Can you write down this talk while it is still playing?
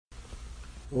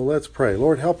Well, let's pray.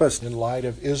 Lord, help us in light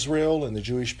of Israel and the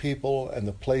Jewish people and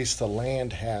the place the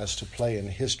land has to play in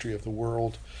the history of the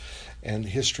world and the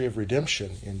history of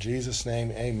redemption. In Jesus' name,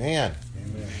 amen.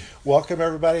 Amen. Welcome,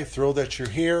 everybody. Thrilled that you're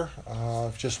here.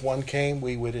 If just one came,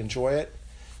 we would enjoy it.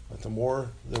 But the more,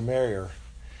 the merrier.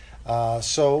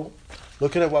 So,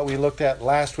 looking at what we looked at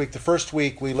last week, the first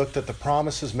week we looked at the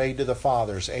promises made to the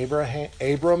fathers.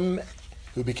 Abram,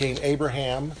 who became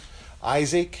Abraham,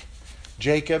 Isaac,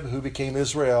 Jacob, who became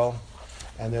Israel,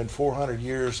 and then 400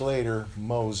 years later,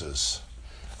 Moses,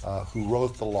 who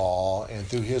wrote the law, and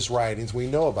through his writings we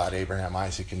know about Abraham,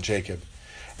 Isaac, and Jacob.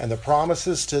 And the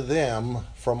promises to them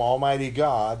from Almighty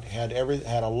God had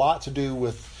a lot to do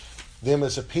with them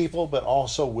as a people, but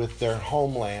also with their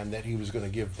homeland that he was going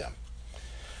to give them.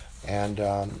 And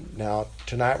now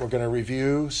tonight we're going to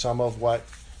review some of what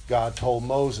God told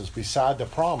Moses. Beside the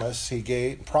promise, he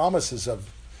gave promises of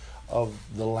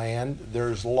the land.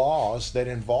 There's laws that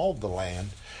involve the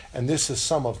land, and this is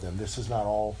some of them. This is not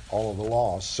all of the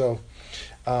laws. So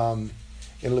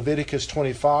in Leviticus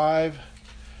 25,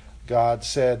 God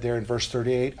said there in verse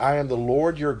 38, I am the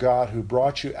Lord your God who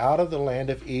brought you out of the land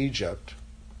of Egypt.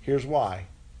 Here's why.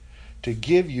 To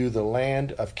give you the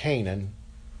land of Canaan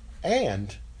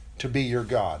and to be your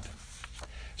God.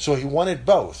 So he wanted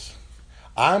both.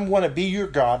 I'm going to be your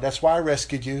God. That's why I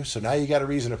rescued you. So now you got a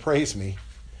reason to praise me.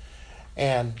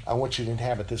 And I want you to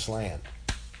inhabit this land.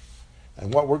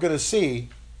 And what we're going to see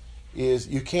is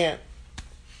you can't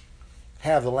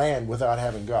have the land without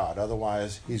having God.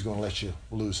 Otherwise, he's going to let you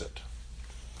lose it.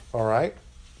 All right?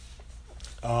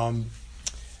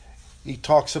 He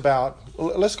talks about,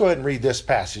 let's go ahead and read this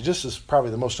passage. This is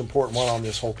probably the most important one on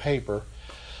this whole paper.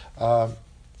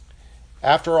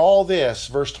 After all this,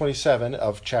 verse 27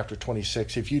 of chapter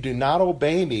 26, if you do not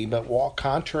obey me but walk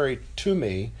contrary to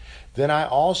me, then I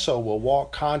also will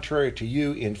walk contrary to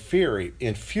you in fury,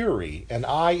 and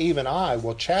even I,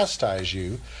 will chastise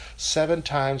you 7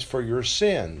 times for your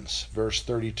sins. Verse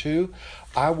 32,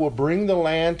 I will bring the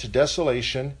land to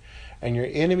desolation, and your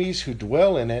enemies who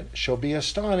dwell in it shall be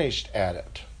astonished at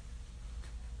it.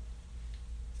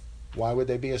 Why would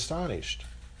they be astonished?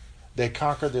 They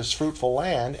conquer this fruitful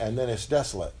land, and then it's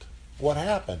desolate. What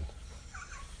happened?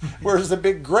 Where's the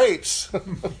big grapes?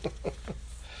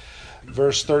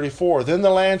 Verse 34, then the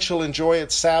land shall enjoy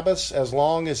its Sabbaths as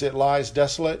long as it lies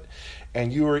desolate,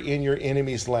 and you are in your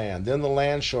enemy's land. Then the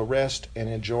land shall rest and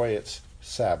enjoy its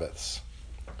Sabbaths.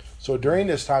 So during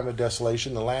this time of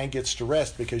desolation, the land gets to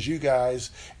rest because you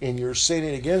guys, in your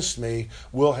sinning against me,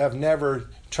 will have not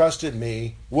trusted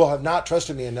me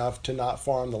enough to not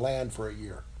farm the land for a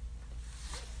year.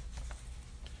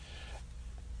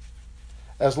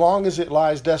 As long as it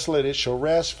lies desolate, it shall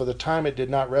rest, for the time it did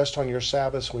not rest on your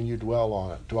Sabbaths when you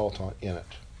dwelt in it.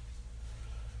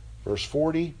 Verse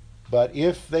 40, but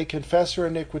if they confess their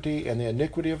iniquity and the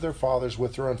iniquity of their fathers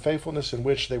with their unfaithfulness in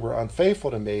which they were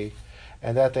unfaithful to me,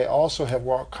 and that they also have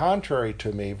walked contrary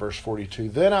to me, verse 42,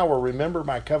 then I will remember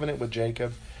my covenant with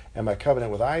Jacob and my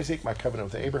covenant with Isaac, my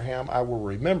covenant with Abraham. I will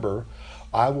remember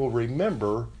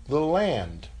the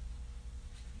land.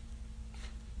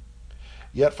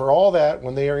 Yet for all that,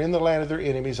 when they are in the land of their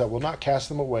enemies, I will not cast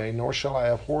them away, nor shall I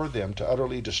abhor them to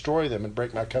utterly destroy them and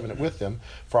break my covenant with them.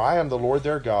 For I am the Lord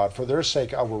their God. For their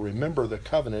sake I will remember the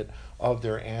covenant of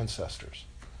their ancestors.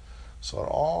 So it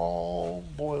all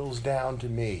boils down to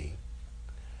me,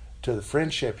 to the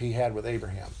friendship he had with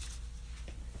Abraham.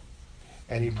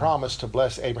 And he promised to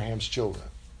bless Abraham's children.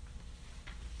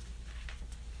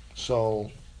 So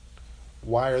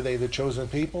why are they the chosen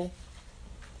people?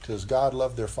 Because God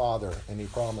loved their father, and he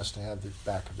promised to have the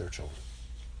back of their children.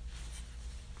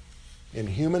 In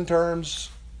human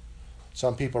terms,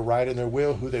 some people write in their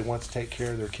will who they want to take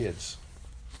care of their kids.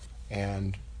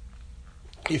 And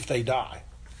if they die,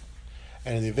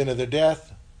 and in the event of their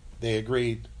death, they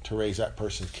agreed to raise that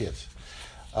person's kids.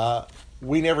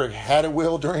 We never had a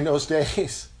will during those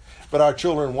days, but our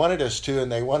children wanted us to, and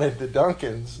they wanted the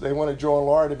Duncans. They wanted Joe and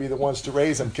Laura to be the ones to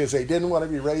raise them because they didn't want to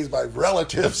be raised by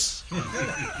relatives.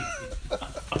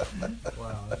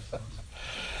 Wow.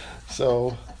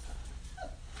 So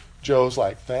Joe's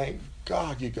like, thank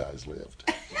God you guys lived.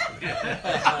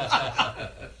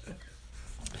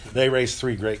 They raised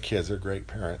 3 great kids. They're great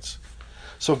parents.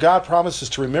 So God promises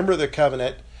to remember the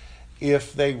covenant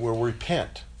if they will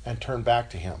repent and turn back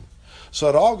to him. So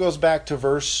it all goes back to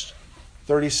verse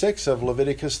 36 of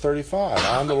Leviticus 35.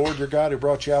 I am the Lord your God who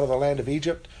brought you out of the land of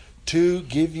Egypt to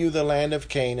give you the land of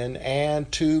Canaan and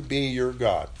to be your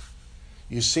God.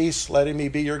 You cease letting me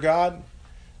be your God,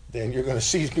 then you're going to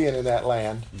cease being in that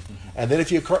land. And then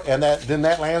then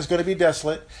that land's going to be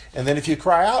desolate. And then if you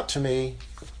cry out to me,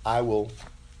 I will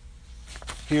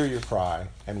hear your cry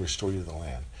and restore you the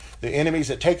land. The enemies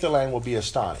that take the land will be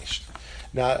astonished.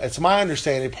 Now, it's my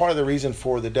understanding part of the reason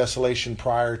for the desolation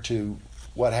prior to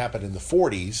what happened in the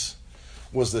 40s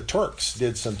was the Turks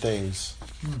did some things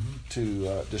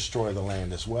to destroy the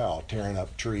land as well, tearing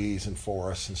up trees and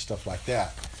forests and stuff like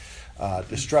that.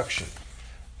 Destruction.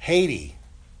 Haiti,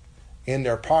 in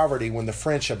their poverty, when the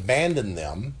French abandoned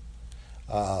them,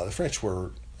 the French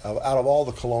were, out of all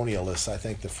the colonialists, I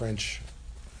think the French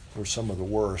were some of the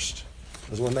worst.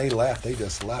 Because when they left, they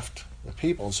just left the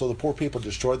people. And so the poor people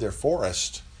destroyed their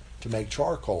forest to make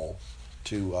charcoal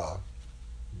to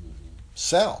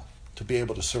sell, to be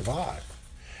able to survive.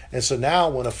 And so now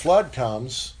when a flood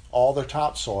comes, all their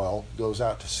topsoil goes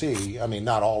out to sea. I mean,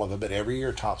 not all of it, but every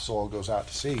year topsoil goes out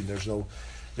to sea. There's no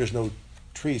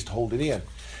trees to hold it in.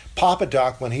 Papa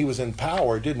Doc, when he was in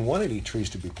power, didn't want any trees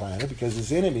to be planted because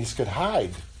his enemies could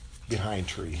hide behind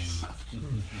trees.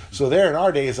 So there in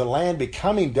our day is a land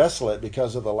becoming desolate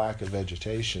because of the lack of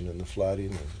vegetation and the flooding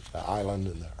and the island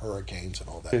and the hurricanes and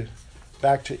all that.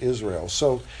 Back to Israel.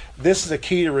 So this is a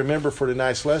key to remember for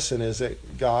tonight's lesson is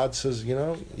that God says,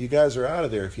 you guys are out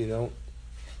of there if you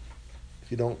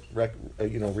don't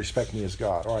respect me as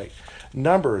God. All right.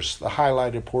 Numbers, the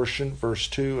highlighted portion, verse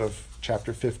 2 of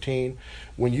chapter 15.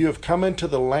 When you have come into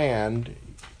the land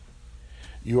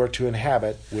you are to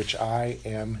inhabit, which I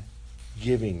am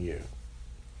giving you.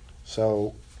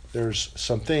 So there's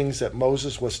some things that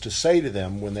Moses was to say to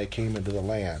them when they came into the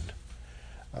land.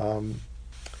 And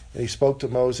he spoke to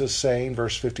Moses, saying,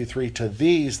 verse 53, to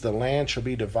these the land shall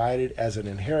be divided as an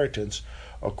inheritance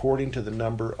according to the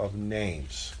number of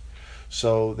names.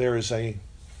 So there is a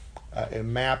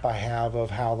map I have of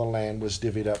how the land was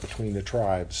divvied up between the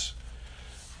tribes.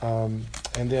 And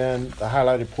then the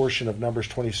highlighted portion of Numbers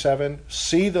 27,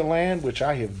 see the land which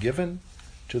I have given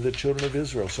to the children of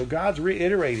Israel. So God's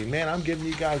reiterating, man, I'm giving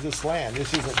you guys this land.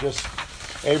 This isn't just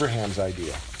Abraham's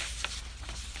idea.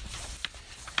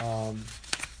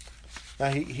 Now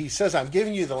he says, I'm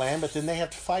giving you the land, but then they have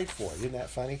to fight for it. Isn't that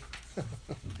funny?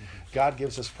 God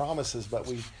gives us promises, but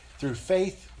through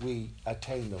faith we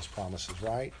attain those promises,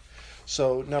 right?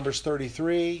 So Numbers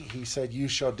 33, he said, you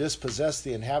shall dispossess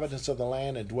the inhabitants of the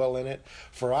land and dwell in it,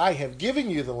 for I have given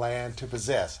you the land to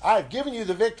possess. I have given you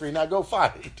the victory, now go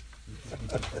fight.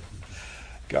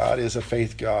 God is a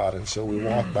faith God, and so we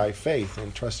walk by faith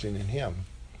and trusting in him.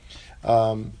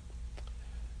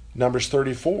 Numbers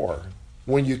 34,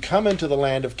 when you come into the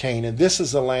land of Canaan, this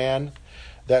is the land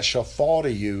that shall fall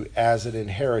to you as an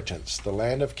inheritance, the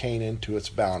land of Canaan to its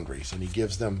boundaries. And he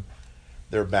gives them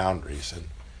their boundaries. And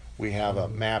we have a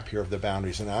map here of the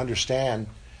boundaries. And I understand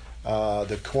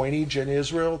the coinage in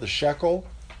Israel, the shekel,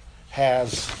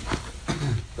 has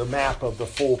the map of the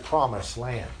full promised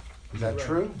land. Is that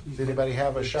true? Does anybody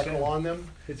have a shekel on them?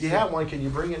 If you have one, can you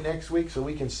bring it next week so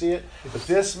we can see it? But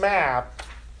this map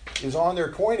is on their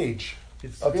coinage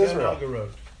of Israel.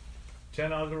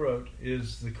 10 algarot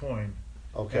is the coin.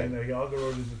 Okay. And a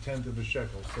algarot is a tenth of a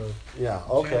shekel. So yeah,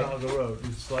 okay. 10 algarot,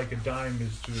 it's like a dime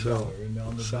is to a dollar. And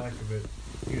on the back of it,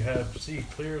 you see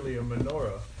clearly a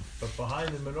menorah, but behind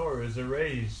the menorah is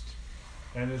erased.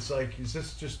 And it's like, is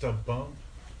this just a bump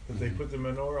that they put the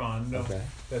menorah on? No,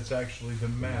 that's actually the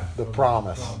map. The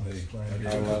promise. Land.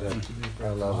 I love it. I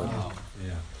love it.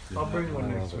 Yeah. I'll bring one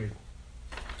next week.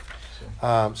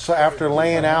 So after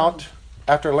laying out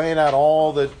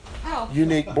all the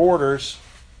unique borders,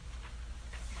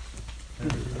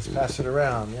 let's pass it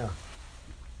around. Yeah,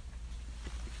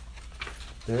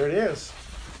 there it is.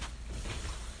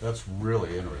 That's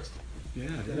really interesting. Yeah,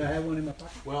 did I have one in my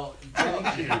pocket? Well,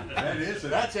 thank you.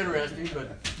 That's interesting,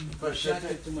 but Shot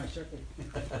it to my shekel.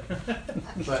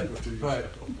 but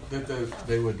that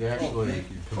they would actually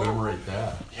commemorate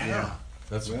that. Yeah.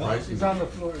 That's surprising. It's on the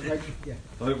floor, right? Yeah.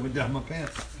 Oh, it went down my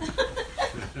pants.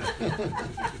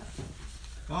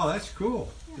 Oh, that's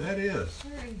cool. That is.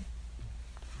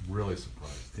 Really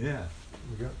surprised. Yeah. Here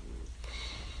we go.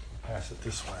 Pass it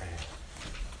this way.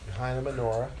 Behind the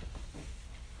menorah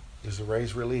is a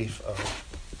raised relief of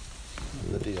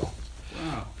the deal.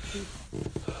 Wow.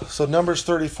 So Numbers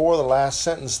 34, the last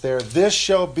sentence there. This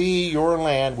shall be your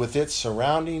land with its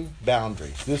surrounding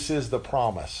boundaries. This is the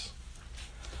promise.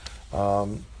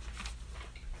 But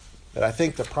I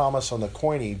think the promise on the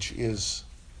coinage is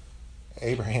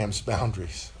Abraham's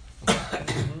boundaries.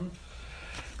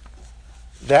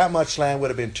 That much land would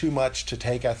have been too much to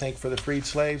take, I think, for the freed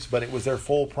slaves, but it was their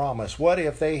full promise. What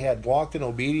if they had walked in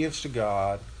obedience to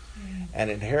God and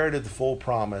inherited the full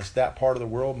promise? That part of the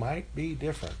world might be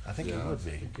different. I think it would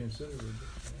be.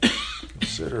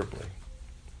 Considerably.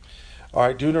 All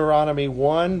right, Deuteronomy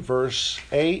 1, verse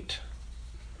 8.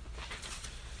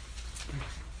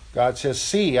 God says,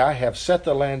 "See, I have set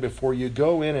the land before you.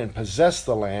 Go in and possess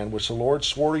the land which the Lord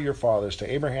swore to your fathers,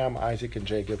 to Abraham, Isaac, and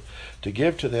Jacob, to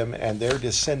give to them and their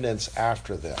descendants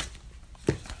after them."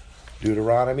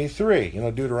 Deuteronomy 3.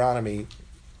 Deuteronomy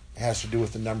has to do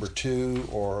with the number 2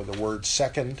 or the word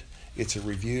second. It's a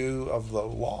review of the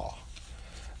law.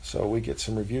 So we get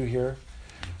some review here.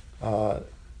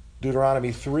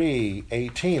 Deuteronomy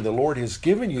 3:18. The Lord has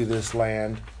given you this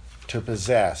land to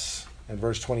possess. In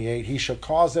verse 28, He shall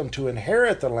cause them to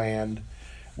inherit the land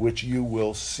which you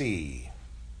will see.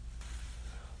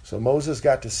 So Moses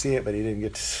got to see it, but he didn't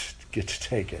get to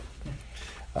take it.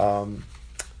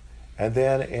 And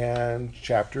then in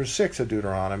chapter 6 of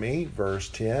Deuteronomy, verse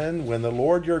 10, when the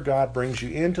Lord your God brings you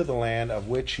into the land of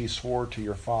which He swore to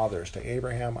your fathers, to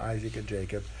Abraham, Isaac, and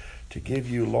Jacob, to give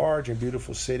you large and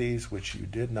beautiful cities which you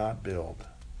did not build.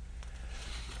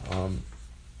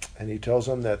 And He tells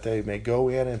them that they may go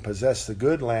in and possess the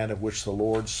good land of which the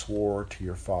Lord swore to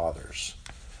your fathers.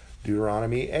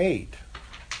 Deuteronomy 8,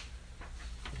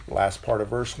 last part of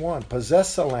verse 1,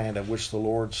 possess the land of which the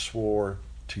Lord swore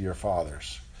to your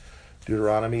fathers.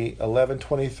 Deuteronomy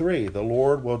 11:23, the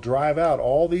Lord will drive out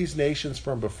all these nations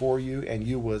from before you, and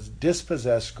you will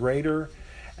dispossess greater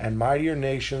and mightier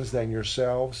nations than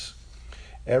yourselves.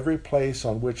 Every place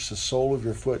on which the sole of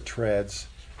your foot treads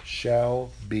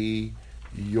shall be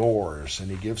yours.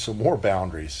 And He gives some more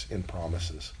boundaries in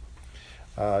promises.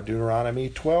 Deuteronomy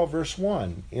 12, verse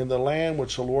 1, in the land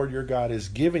which the Lord your God has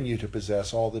given you to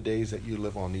possess all the days that you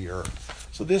live on the earth.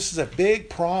 So this is a big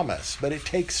promise, but it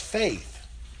takes faith.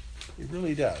 It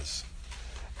really does.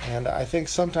 And I think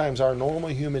sometimes our normal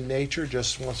human nature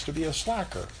just wants to be a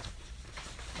slacker.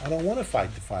 I don't want to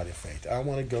fight the fight of faith. I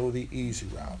want to go the easy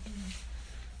route.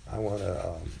 I want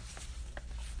to,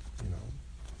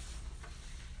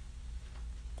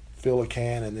 fill a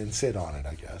can and then sit on it,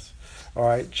 I guess. All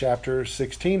right, chapter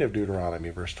 16 of Deuteronomy,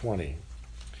 verse 20.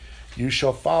 You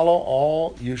shall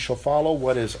follow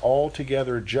what is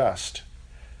altogether just,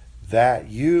 that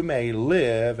you may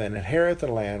live and inherit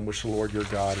the land which the Lord your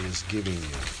God is giving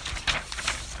you.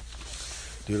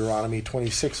 Deuteronomy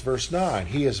 26, verse 9.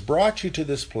 He has brought you to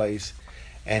this place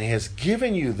and has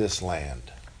given you this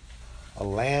land, a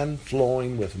land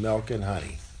flowing with milk and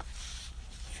honey,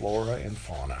 flora and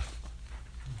fauna.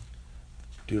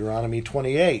 Deuteronomy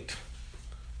 28,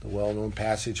 the well-known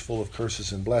passage full of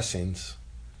curses and blessings.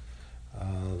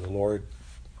 The Lord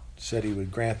said He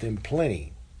would grant them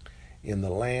plenty in the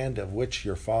land of which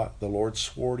the Lord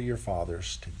swore to your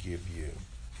fathers to give you.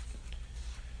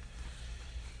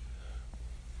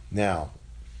 Now,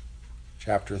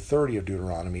 chapter 30 of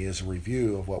Deuteronomy is a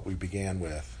review of what we began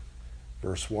with.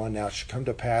 Verse 1, now it shall come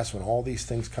to pass when all these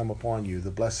things come upon you,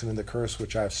 the blessing and the curse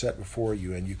which I have set before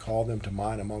you, and you call them to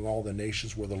mind among all the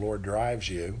nations where the Lord drives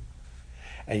you,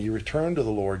 and you return to the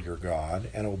Lord your God,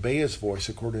 and obey His voice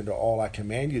according to all I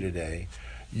command you today,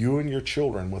 you and your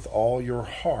children with all your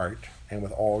heart and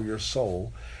with all your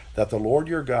soul, that the Lord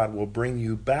your God will bring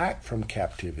you back from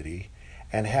captivity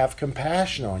and have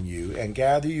compassion on you and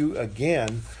gather you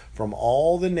again from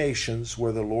all the nations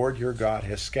where the Lord your God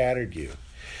has scattered you.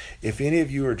 If any of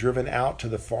you are driven out to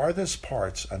the farthest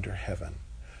parts under heaven,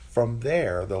 from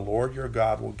there the Lord your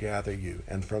God will gather you,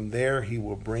 and from there He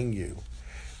will bring you.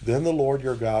 Then the Lord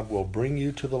your God will bring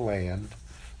you to the land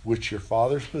which your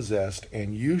fathers possessed,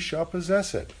 and you shall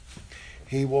possess it.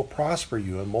 He will prosper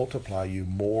you and multiply you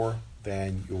more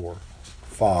than your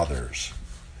fathers.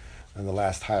 And the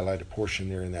last highlighted portion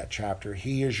there in that chapter,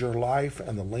 He is your life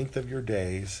and the length of your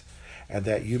days, and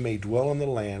that you may dwell in the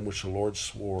land which the Lord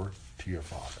swore to your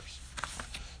fathers.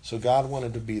 So God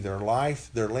wanted to be their life,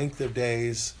 their length of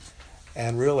days,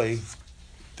 and really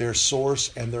their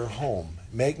source and their home.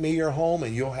 Make me your home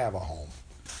and you'll have a home.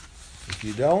 If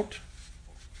you don't,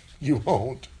 you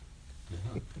won't.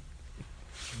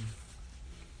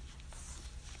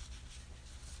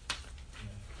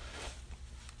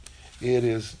 It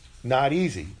is not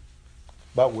easy,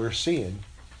 but we're seeing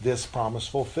this promise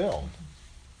fulfilled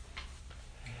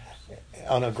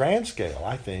on a grand scale,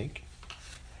 I think,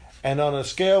 and on a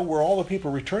scale where all the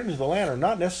people returning to the land are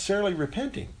not necessarily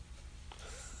repenting.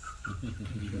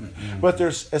 But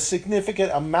there's a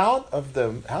significant amount of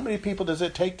them. How many people does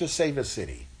it take to save a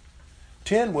city?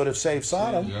 10 would have saved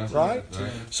Sodom, right?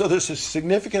 So there's a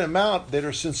significant amount that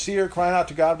are sincere, crying out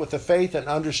to God with the faith and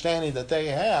understanding that they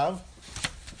have.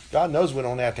 God knows we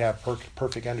don't have to have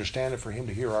perfect understanding for Him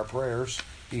to hear our prayers.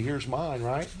 He hears mine,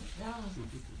 right?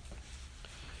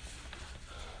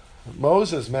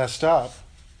 Moses messed up,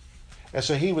 and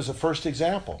so he was the first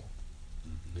example.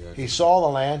 He saw the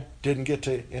land, didn't get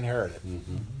to inherit it.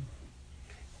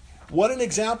 What an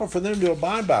example for them to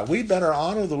abide by. We better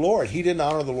honor the Lord. He didn't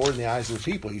honor the Lord in the eyes of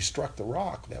the people. He struck the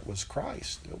rock. That was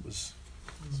Christ. It was.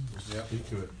 Yeah, speak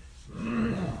to it.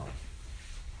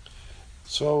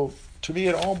 So, to me,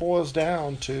 it all boils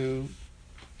down to,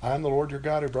 I am the Lord your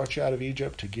God who brought you out of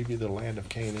Egypt to give you the land of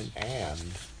Canaan and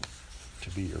to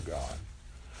be your God.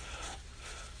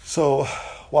 So,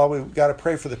 while we've got to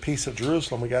pray for the peace of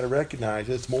Jerusalem, we got to recognize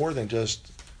it's more than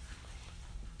just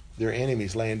their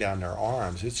enemies laying down their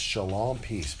arms. It's shalom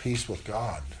peace, peace with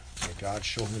God. May God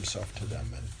show himself to them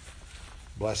and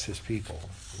bless his people.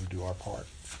 We do our part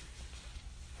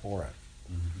for it.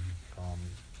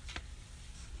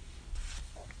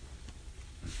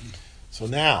 So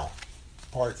now,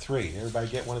 part 3. Everybody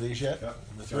get one of these yet? Yep.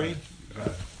 Number 3? Got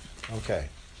it. Okay.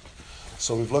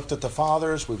 So we've looked at the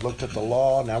fathers, we've looked at the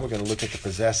law, now we're going to look at the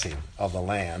possessing of the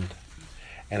land.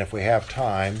 And if we have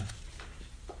time,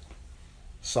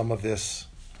 some of this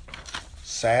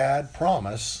sad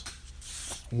promise,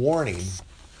 warning,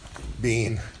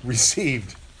 being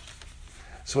received.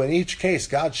 So in each case,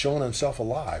 God's showing himself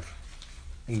alive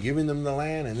and giving them the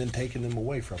land and then taking them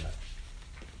away from it.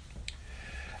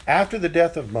 After the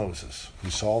death of Moses, who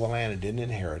saw the land and didn't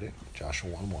inherit it, Joshua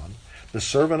 1:1, the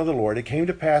servant of the Lord, it came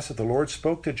to pass that the Lord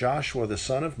spoke to Joshua the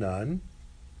son of Nun.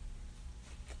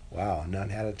 Wow, Nun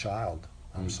had a child.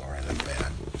 I'm sorry, that's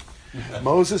bad.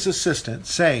 Moses' assistant,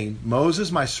 saying,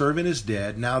 Moses, my servant, is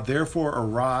dead. Now therefore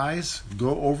arise,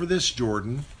 go over this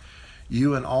Jordan,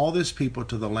 you and all this people,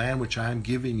 to the land which I am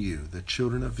giving you, the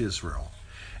children of Israel.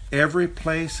 Every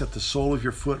place that the sole of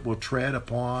your foot will tread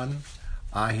upon,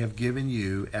 I have given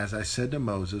you, as I said to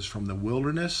Moses, from the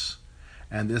wilderness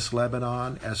and this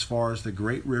Lebanon, as far as the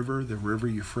great river, the river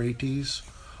Euphrates,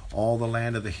 all the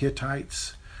land of the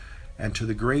Hittites, and to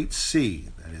the great sea,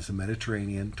 that is the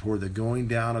Mediterranean, toward the going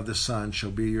down of the sun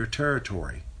shall be your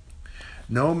territory.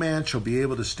 No man shall be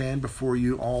able to stand before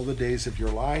you all the days of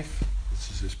your life. This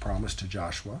is his promise to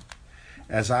Joshua.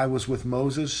 As I was with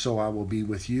Moses, so I will be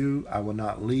with you. I will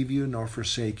not leave you nor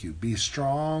forsake you. Be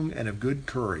strong and of good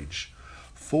courage.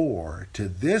 For to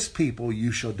this people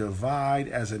you shall divide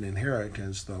as an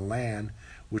inheritance the land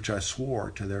which I swore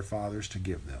to their fathers to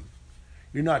give them.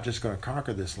 You're not just going to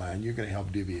conquer this land, you're going to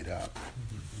help divvy it up.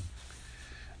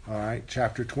 All right,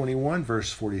 chapter 21,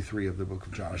 verse 43 of the book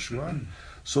of Joshua.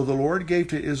 So the Lord gave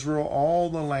to Israel all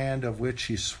the land of which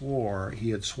he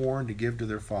had sworn to give to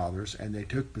their fathers, and they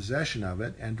took possession of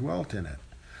it and dwelt in it.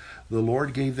 The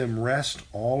Lord gave them rest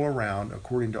all around,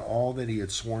 according to all that he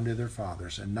had sworn to their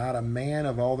fathers, and not a man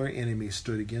of all their enemies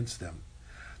stood against them.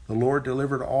 The Lord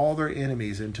delivered all their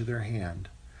enemies into their hand.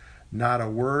 Not a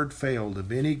word failed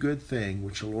of any good thing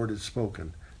which the Lord had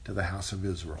spoken to the house of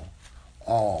Israel.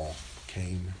 All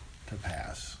came to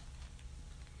pass.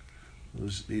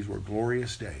 These were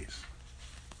glorious days.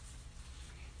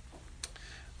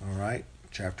 All right,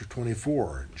 chapter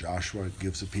 24. Joshua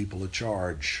gives the people a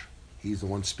charge. He's the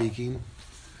one speaking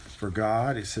for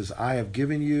God. It says, I have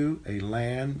given you a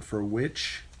land for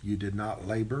which you did not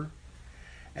labor,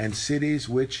 and cities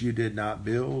which you did not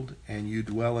build, and you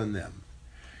dwell in them.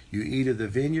 You eat of the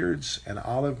vineyards and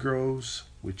olive groves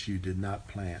which you did not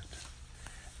plant.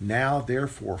 Now,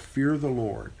 therefore, fear the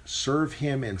Lord, serve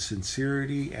him in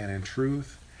sincerity and in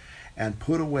truth, and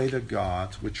put away the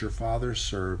gods which your fathers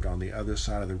served on the other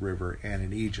side of the river and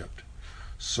in Egypt.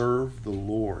 Serve the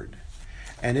Lord.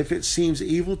 And if it seems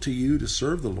evil to you to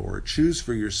serve the Lord, choose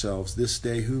for yourselves this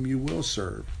day whom you will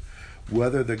serve,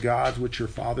 whether the gods which your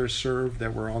fathers served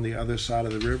that were on the other side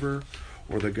of the river,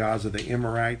 or the gods of the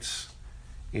Amorites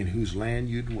in whose land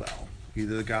you dwell.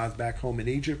 Either the gods back home in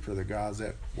Egypt or the gods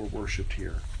that were worshipped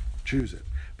here. Choose it.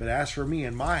 But as for me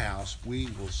and my house, we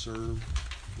will serve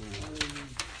the Lord.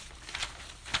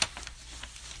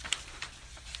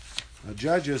 Now,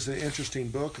 Judges, an interesting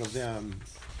book of them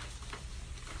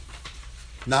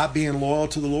not being loyal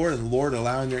to the Lord and the Lord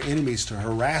allowing their enemies to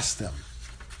harass them.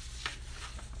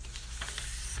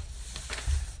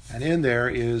 And in there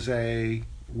is a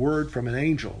word from an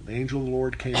angel. The angel of the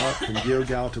Lord came up from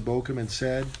Gilgal to Bochum and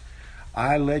said,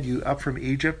 I led you up from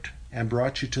Egypt and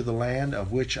brought you to the land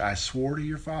of which I swore to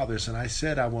your fathers. And I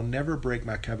said, I will never break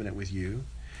my covenant with you.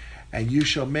 And you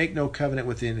shall make no covenant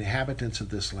with the inhabitants of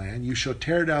this land. You shall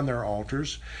tear down their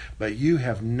altars, but you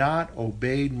have not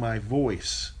obeyed my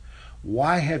voice.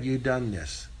 Why have you done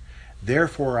this?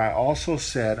 Therefore I also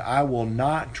said, I will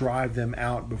not drive them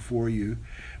out before you,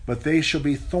 but they shall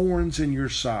be thorns in your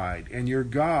side, and your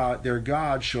God, their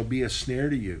God, shall be a snare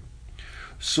to you.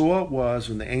 So it was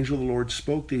when the angel of the Lord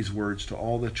spoke these words to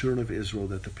all the children of Israel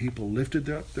that the people lifted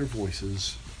up their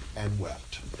voices and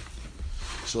wept.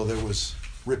 So there was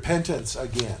repentance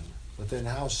again, but then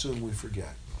how soon we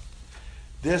forget.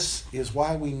 This is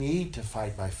why we need to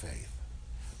fight by faith.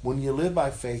 When you live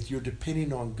by faith, you're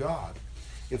depending on God.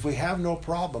 If we have no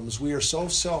problems, we are so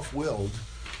self-willed,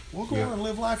 we'll go on and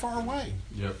live life our way.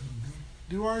 Yep.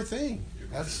 Do our thing.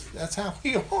 That's how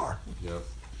we are. Yep.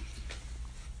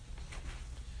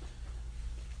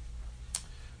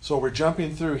 So we're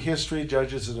jumping through history.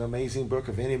 Judges is an amazing book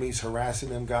of enemies harassing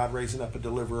them, God raising up a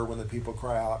deliverer when the people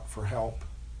cry out for help.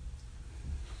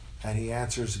 And he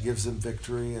answers, gives them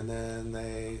victory, and then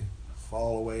they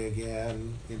fall away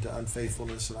again into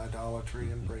unfaithfulness and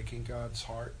idolatry and breaking God's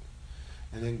heart.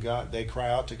 And then they cry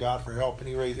out to God for help, and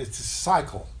he raises. It's a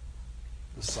cycle.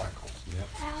 The cycle. Yep.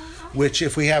 Which,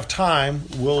 if we have time,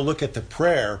 we'll look at the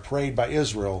prayer prayed by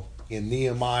Israel in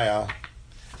Nehemiah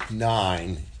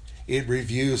 9. It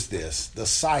reviews this. The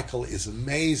cycle is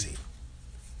amazing.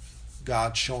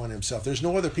 God showing himself. There's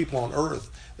no other people on earth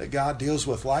that God deals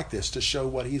with like this to show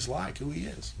what he's like, who he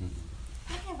is.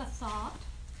 I have a thought,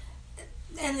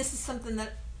 and this is something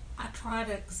that I try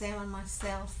to examine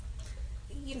myself.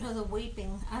 You know, the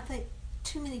weeping. I think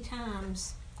too many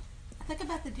times, I think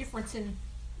about the difference in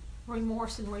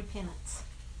remorse and repentance.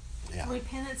 Yeah.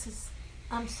 Repentance is,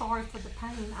 I'm sorry for the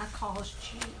pain I caused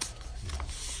you.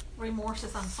 Remorse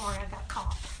is, I'm sorry I got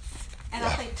caught. And I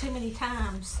think too many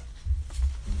times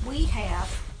we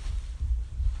have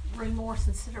remorse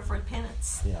instead of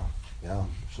repentance. Yeah.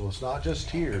 So it's not just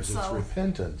tears, it's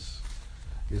repentance.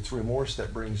 It's remorse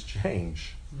that brings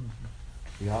change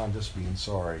beyond just being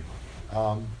sorry.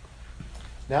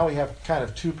 Now we have kind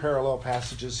of two parallel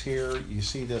passages here. You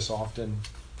see this often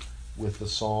with the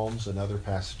Psalms and other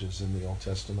passages in the Old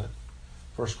Testament.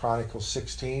 1 Chronicles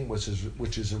 16, which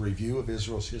is a review of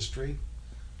Israel's history,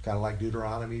 kind of like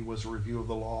Deuteronomy was a review of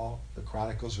the law. The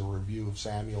Chronicles are a review of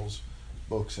Samuel's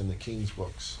books and the King's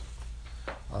books.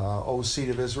 O seed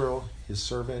of Israel, his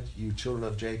servant, you children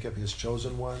of Jacob, his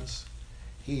chosen ones,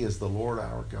 he is the Lord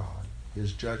our God.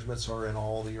 His judgments are in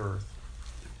all the earth.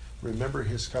 Remember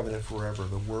his covenant forever,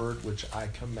 the word which I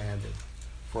commanded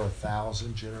for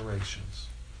 1,000 generations.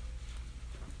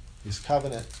 His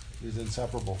covenant is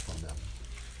inseparable from them.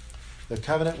 The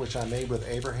covenant which I made with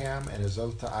Abraham and his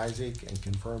oath to Isaac and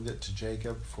confirmed it to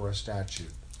Jacob for a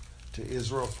statute, to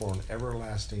Israel for an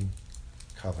everlasting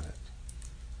covenant.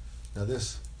 Now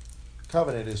this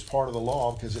covenant is part of the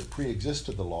law because it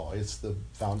pre-existed the law. It's the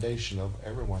foundation of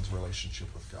everyone's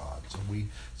relationship with God. So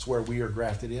it's where we are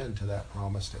grafted into that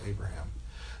promise to Abraham.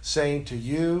 Saying to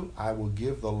you, I will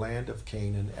give the land of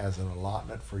Canaan as an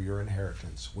allotment for your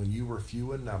inheritance, when you were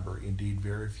few in number, indeed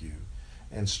very few,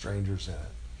 and strangers in it.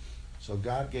 So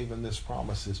God gave him this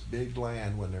promise, this big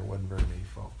land, when there wasn't very many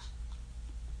folks.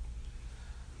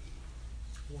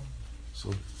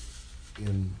 So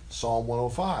in Psalm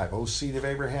 105, O seed of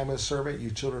Abraham, his servant, you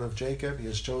children of Jacob,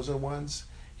 his chosen ones,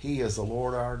 he is the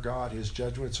Lord our God. His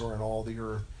judgments are in all the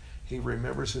earth. He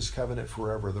remembers his covenant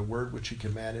forever, the word which he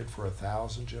commanded for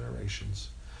 1,000 generations,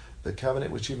 the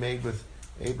covenant which he made with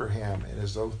Abraham and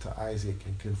his oath to Isaac,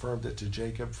 and confirmed it to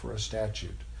Jacob for a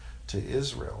statute, to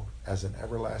Israel as an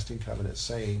everlasting covenant,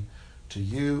 saying, to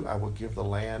you I will give the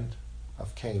land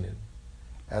of Canaan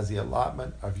as the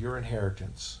allotment of your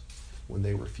inheritance, when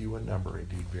they were few in number,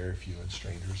 indeed very few, and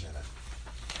strangers in it.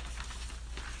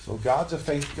 So God's a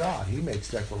faith God. He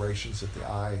makes declarations that the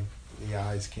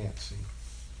eyes can't see.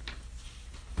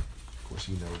 Of course,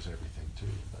 he knows everything too.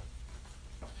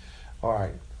 But. All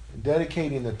right,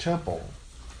 dedicating the temple,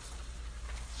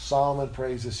 Solomon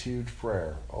prays this huge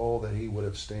prayer. Oh, that he would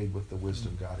have stayed with the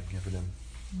wisdom God had given him.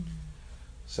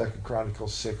 2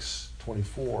 Chronicles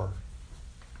 6:24.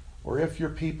 Or if your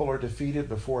people are defeated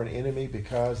before an enemy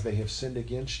because they have sinned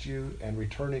against you, and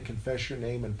return and confess your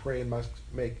name and pray and must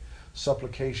make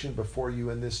supplication before you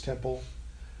in this temple,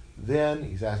 then,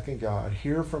 he's asking God,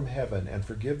 hear from heaven and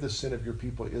forgive the sin of your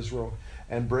people Israel,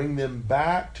 and bring them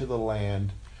back to the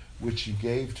land which you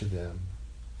gave to them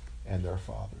and their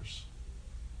fathers.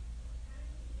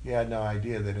 He had no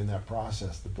idea that in that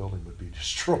process the building would be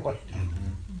destroyed.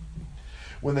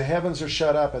 When the heavens are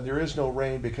shut up and there is no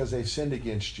rain because they've sinned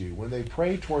against you, when they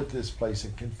pray toward this place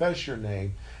and confess your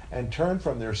name and turn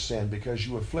from their sin because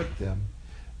you afflict them,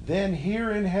 then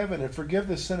hear in heaven and forgive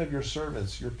the sin of your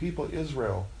servants, your people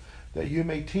Israel, that you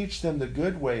may teach them the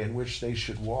good way in which they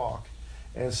should walk,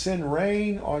 and send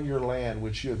rain on your land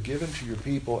which you have given to your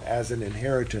people as an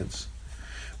inheritance.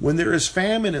 When there is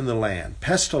famine in the land,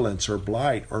 pestilence or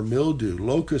blight or mildew,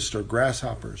 locust or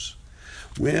grasshoppers,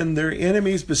 when their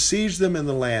enemies besiege them in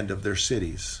the land of their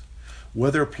cities,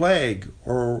 whether plague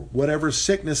or whatever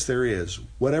sickness there is,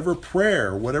 whatever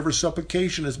prayer, whatever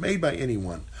supplication is made by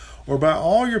anyone, or by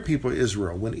all your people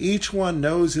Israel, when each one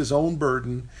knows his own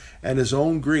burden and his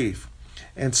own grief,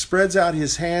 and spreads out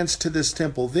his hands to this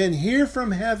temple, then hear from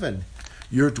heaven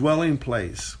your dwelling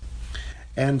place,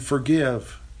 and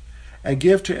forgive, and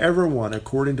give to everyone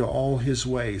according to all his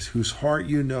ways, whose heart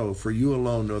you know, for you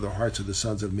alone know the hearts of the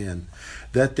sons of men,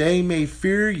 that they may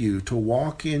fear you to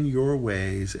walk in your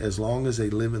ways as long as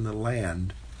they live in the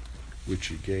land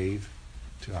which you gave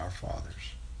to our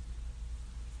fathers.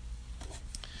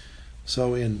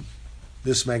 So in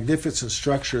this magnificent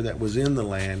structure that was in the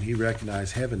land, he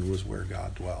recognized heaven was where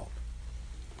God dwelt.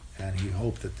 And he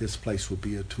hoped that this place would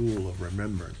be a tool of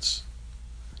remembrance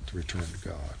to return to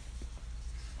God.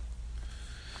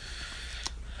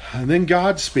 And then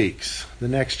God speaks, the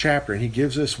next chapter, and he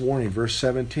gives this warning, verse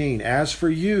 17. As for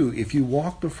you, if you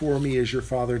walk before me as your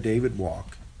father David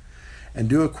walked, and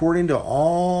do according to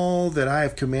all that I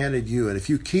have commanded you, and if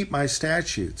you keep my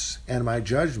statutes and my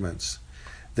judgments,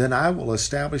 then I will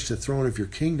establish the throne of your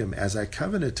kingdom as I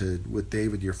covenanted with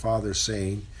David your father,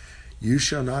 saying, you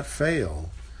shall not fail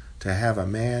to have a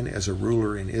man as a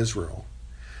ruler in Israel.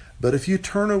 But if you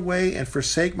turn away and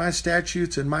forsake my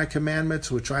statutes and my commandments,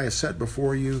 which I have set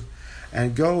before you,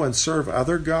 and go and serve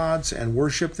other gods and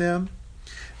worship them,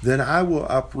 then I will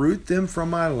uproot them from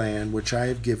my land which I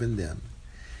have given them.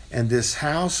 And this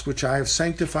house which I have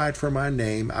sanctified for my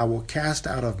name I will cast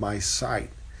out of my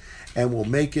sight, and will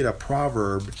make it a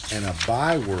proverb and a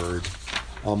byword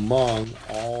among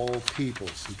all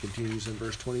peoples. He continues in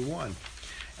verse 21.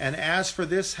 And as for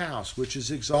this house which is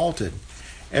exalted,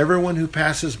 everyone who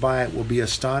passes by it will be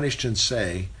astonished and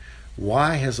say,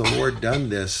 why has the Lord done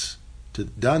thus to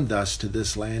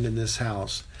this land and this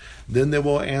house? Then they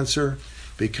will answer,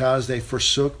 because they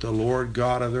forsook the Lord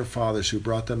God of their fathers, who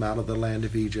brought them out of the land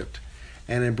of Egypt,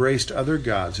 and embraced other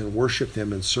gods and worshipped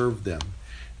them and served them.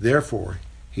 Therefore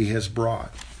he has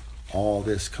brought all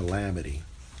this calamity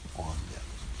on them.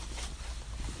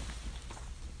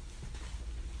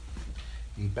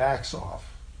 He backs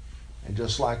off, and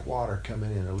just like water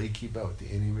coming in a leaky boat, the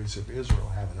enemies of Israel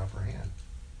have an upper hand.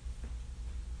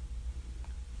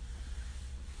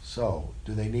 So,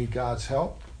 do they need God's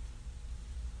help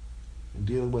in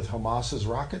dealing with Hamas's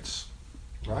rockets?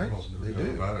 Right? They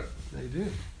do. They do.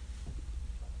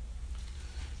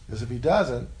 Because if he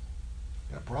doesn't,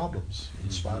 got problems.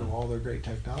 In spite of all their great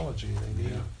technology, they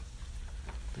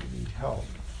need help.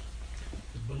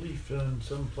 The belief in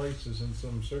some places and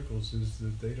some circles is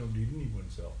that they don't need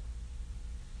anyone's help.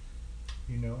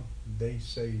 You know, they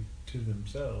say to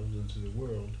themselves and to the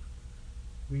world,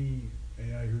 and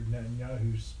I heard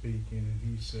Netanyahu speak, and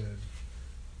he said,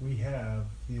 we have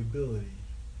the ability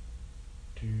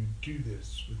to do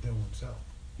this with no one's help.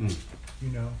 You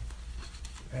know?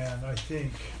 And I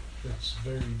think that's a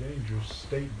very dangerous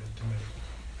statement to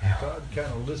make. God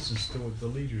kind of listens to what the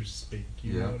leaders speak,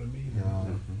 you know what I mean?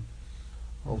 Yeah.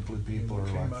 Hopefully people are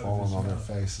like falling on their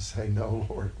face and say, no,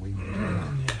 Lord, we need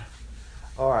you.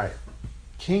 All right.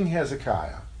 King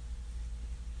Hezekiah.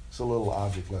 It's a little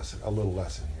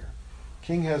lesson here.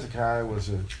 King Hezekiah was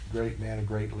a great man, a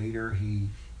great leader. He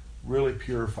really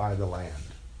purified the land.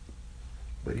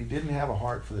 But he didn't have a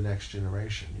heart for the next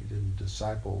generation. He didn't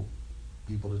disciple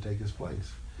people to take his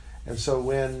place. And so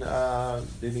when,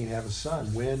 didn't he have a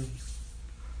son? When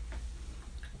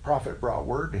the prophet brought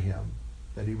word to him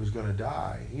that he was going to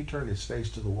die, he turned his face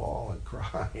to the wall and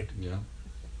cried. Yeah.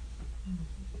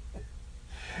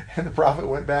 And the prophet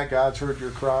went back, God's heard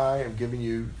your cry, I'm giving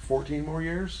you 14 more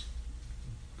years.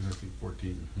 I think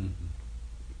 14.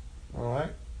 All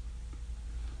right.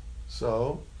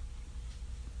 So,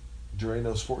 during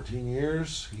those 14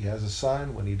 years, he has a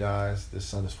son. When he dies, this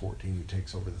son is 14, who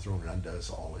takes over the throne and undoes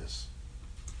all his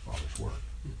father's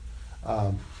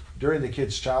work. During the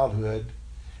kid's childhood,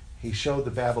 he showed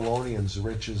the Babylonians the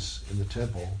riches in the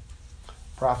temple.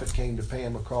 Prophet came to pay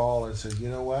him a call and said, you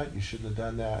know what, you shouldn't have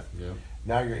done that. Yeah.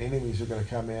 Now your enemies are going to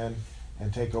come in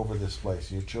and take over this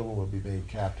place. Your children will be made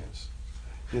captives.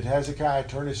 Did Hezekiah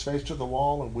turn his face to the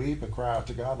wall and weep and cry out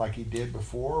to God like he did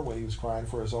before when he was crying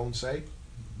for his own sake?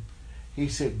 He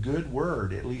said, good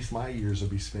word, at least my years will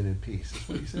be spent in peace. That's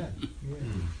what he said.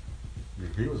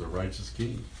 He was a righteous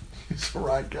king. He's the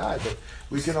right guy. But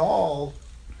we can all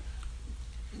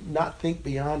not think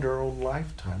beyond our own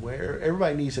lifetime. Where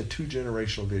everybody needs a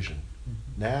 2-generational vision.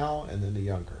 Now and then the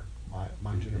younger.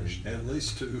 My generation. At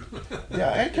least 2.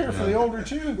 Yeah, and care for the older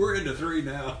too. We're into 3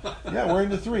 now. Yeah, we're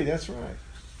into 3. That's right.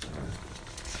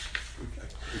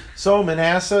 So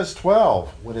Manasseh is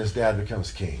 12 when his dad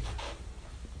becomes king.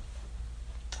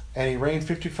 And he reigned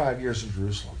 55 years in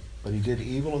Jerusalem. But he did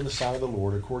evil in the sight of the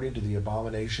Lord according to the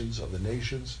abominations of the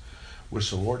nations which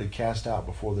the Lord had cast out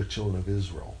before the children of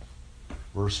Israel.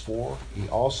 Verse 4, he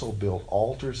also built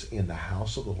altars in the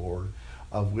house of the Lord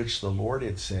of which the Lord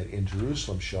had said, in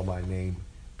Jerusalem shall my name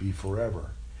be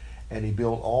forever. And he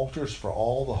built altars for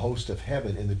all the host of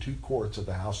heaven in the two courts of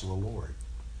the house of the Lord.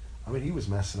 I mean, he was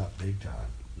messing up big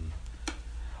time.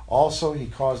 Also, he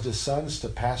caused his sons to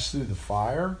pass through the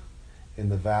fire in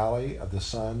the valley of the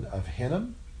son of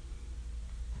Hinnom.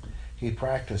 He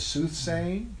practiced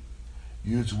soothsaying,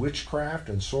 used witchcraft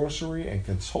and sorcery, and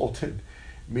consulted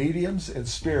mediums and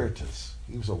spiritists.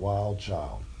 He was a wild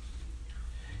child.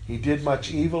 He did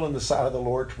much evil in the sight of the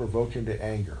Lord to provoke him to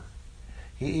anger.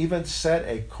 He even set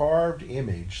a carved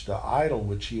image, the idol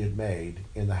which he had made,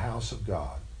 in the house of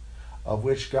God, of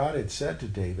which God had said to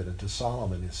David and to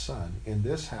Solomon his son, in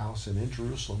this house and in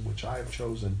Jerusalem, which I have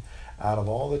chosen out of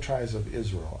all the tribes of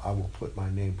Israel, I will put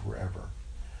my name forever.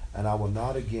 And I will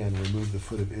not again remove the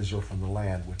foot of Israel from the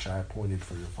land which I appointed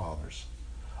for your fathers,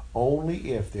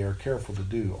 only if they are careful to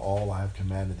do all I have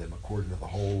commanded them according to the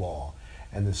whole law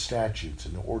and the statutes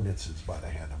and the ordinances by the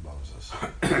hand of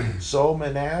Moses. So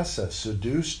Manasseh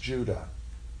seduced Judah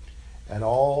and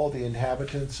all the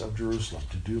inhabitants of Jerusalem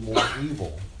to do more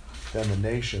evil than the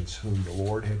nations whom the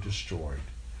Lord had destroyed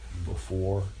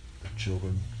before the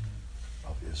children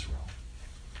of Israel.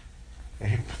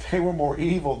 And they were more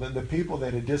evil than the people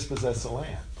that had dispossessed the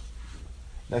land.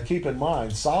 Now keep in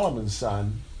mind, Solomon's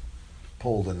son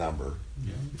pulled a number,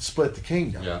 split the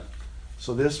kingdom. Yeah.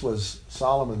 So this was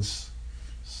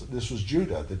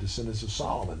Judah, the descendants of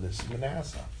Solomon. This is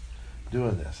Manasseh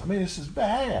doing this. I mean, this is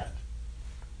bad.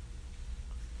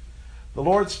 The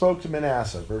Lord spoke to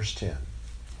Manasseh, verse 10,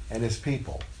 and his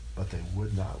people, but they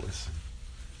would not listen.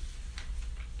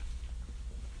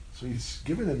 So he's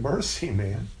giving them mercy,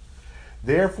 man.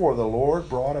 Therefore the Lord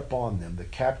brought upon them the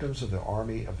captains of the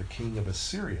army of the king of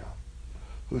Assyria,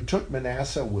 who took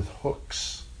Manasseh with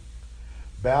hooks,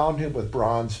 bound him with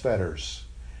bronze fetters,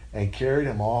 and carried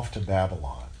him off to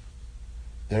Babylon.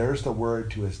 There's the word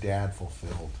to his dad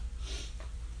fulfilled.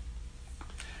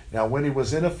 Now when he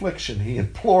was in affliction, he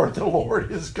implored the Lord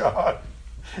his God,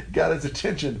 got his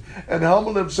attention, and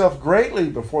humbled himself greatly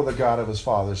before the God of his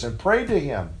fathers, and prayed to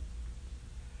him.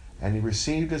 And he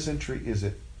received his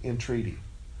entreaty,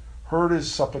 heard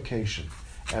his supplication,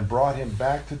 and brought him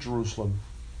back to Jerusalem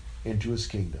into his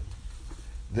kingdom.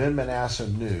 Then Manasseh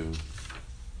knew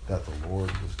that the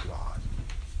Lord was God.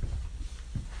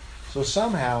 So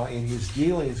somehow in his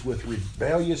dealings with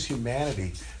rebellious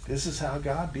humanity, this is how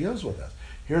God deals with us.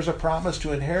 Here's a promise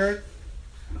to inherit.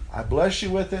 I bless you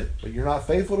with it, but you're not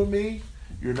faithful to me,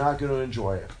 you're not going to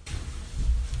enjoy it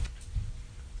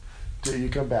till you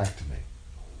come back to me.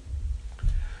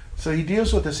 So he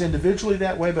deals with us individually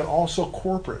that way, but also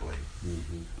corporately.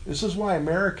 Mm-hmm. This is why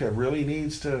America really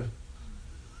needs to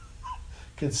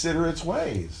consider its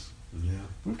ways. Yeah.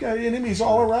 We've got enemies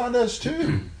all around us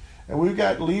too. And we've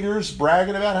got leaders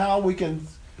bragging about how we can,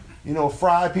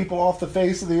 fry people off the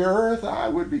face of the earth. I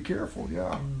would be careful,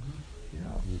 yeah. Mm-hmm. Yeah.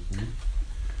 Mm-hmm.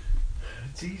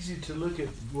 It's easy to look at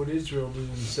what Israel did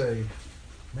and say,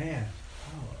 man,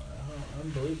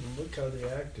 unbelievable, look how they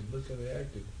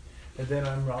acted. And then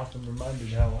I'm often reminded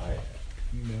how I act,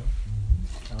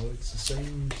 how it's the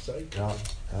same cycle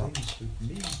of things with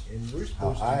me. And we're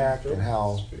supposed how to I act and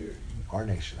how Spirit, our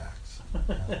nation acts.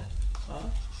 Huh?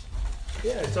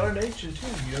 Yeah, it's our nation too,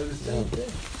 the same thing.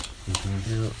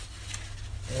 Mm-hmm. Yeah.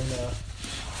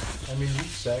 And, you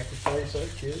sacrifice our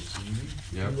kids and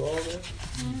you do all that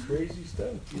crazy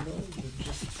stuff,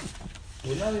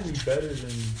 We're not any better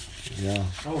than... Yeah.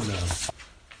 Oh, no.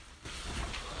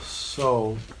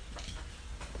 So,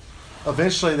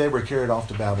 eventually they were carried off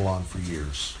to Babylon for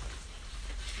years.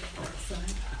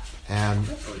 And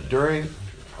during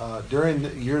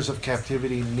the years of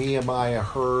captivity, Nehemiah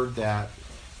heard that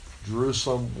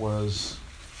Jerusalem was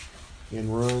in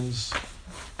ruins.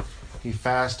 He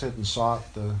fasted and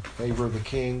sought the favor of the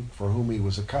king, for whom he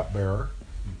was a cupbearer,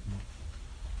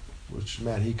 which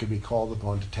meant he could be called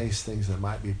upon to taste things that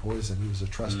might be poison. He was a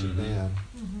trusted man,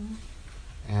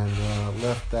 and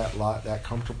left that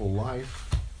comfortable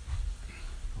life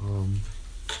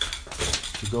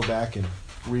to go back and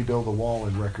rebuild the wall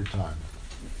in record time.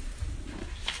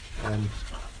 And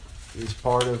is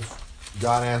part of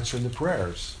God answering the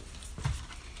prayers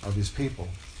of his people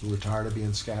who were tired of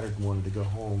being scattered and wanted to go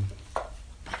home.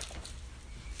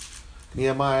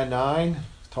 Nehemiah 9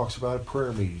 talks about a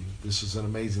prayer meeting. This is an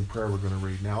amazing prayer we're going to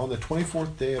read. Now, on the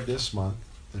 24th day of this month,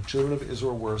 the children of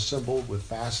Israel were assembled with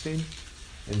fasting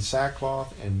and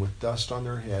sackcloth and with dust on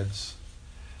their heads.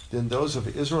 Then those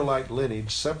of Israelite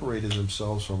lineage separated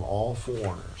themselves from all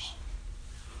foreigners.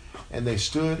 And they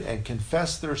stood and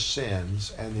confessed their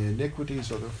sins and the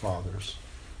iniquities of their fathers.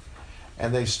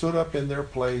 And they stood up in their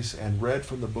place and read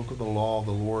from the book of the law of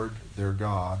the Lord their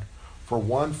God, for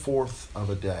 1/4 of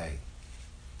a day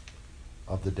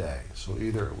of the day. So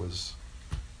either it was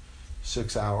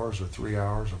 6 hours or 3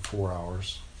 hours or 4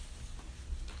 hours.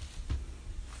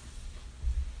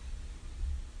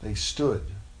 They stood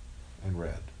and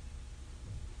read.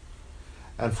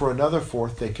 And for another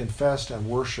 1/4, they confessed and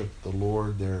worshiped the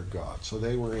Lord their God. So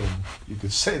they were you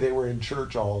could say they were in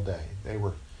church all day. They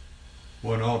were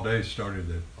One all day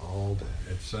started all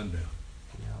day. at sundown.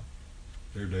 Yeah.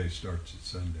 Their day starts at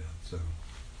sundown. So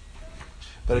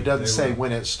But it doesn't They say were-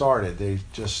 when it started. They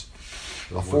just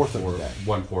a 1/4 of the day.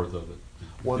 1/4 of it.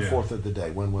 1/4 of the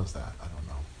day. When was that? I don't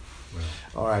know. well,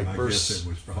 All right, I verse guess it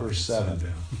was probably verse at 7.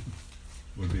 sundown.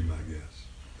 Would be my guess.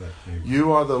 But anyway.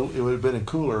 You are the. It would have been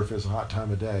cooler if it was a hot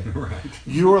time of day. Right.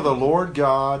 You are the Lord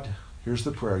God. Here's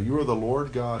the prayer. You are the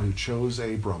Lord God who chose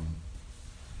Abram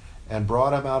and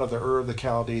brought him out of the Ur of the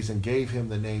Chaldees and gave him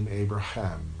the name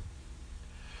Abraham.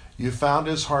 You found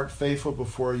his heart faithful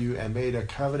before you and made a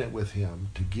covenant with him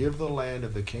to give the land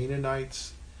of the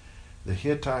Canaanites, the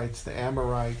Hittites, the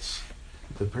Amorites,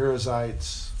 the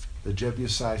Perizzites, the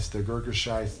Jebusites, the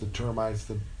Girgashites, the Termites,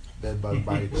 the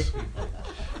bedbug-bites,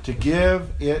 to give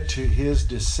it to his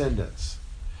descendants.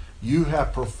 You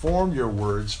have performed your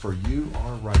words, for you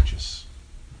are righteous.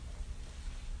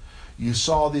 You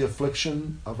saw the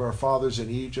affliction of our fathers in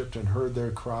Egypt and heard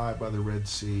their cry by the Red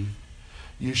Sea.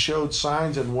 You showed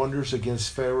signs and wonders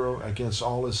against Pharaoh, against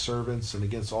all his servants, and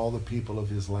against all the people of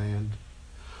his land.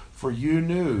 For you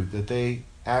knew that they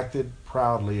acted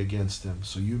proudly against him,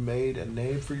 so you made a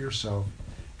name for yourself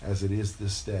as it is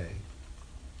this day.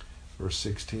 Verse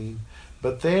 16,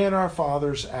 but they and our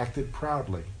fathers acted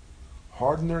proudly,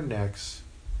 hardened their necks,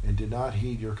 and did not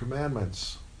heed your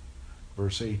commandments.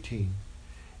 Verse 18,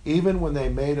 even when they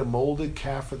made a molded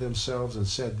calf for themselves and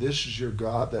said, this is your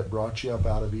God that brought you up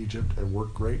out of Egypt, and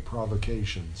worked great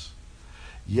provocations.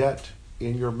 Yet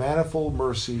in your manifold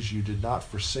mercies you did not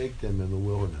forsake them in the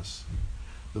wilderness.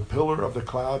 The pillar of the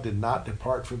cloud did not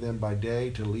depart from them by day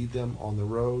to lead them on the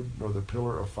road, nor the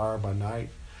pillar of fire by night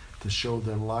to show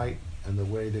them light and the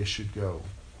way they should go.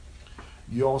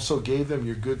 You also gave them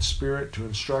your good spirit to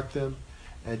instruct them,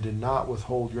 and did not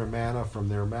withhold your manna from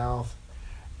their mouth,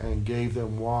 and gave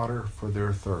them water for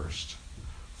their thirst.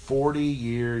 40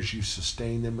 years you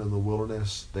sustained them in the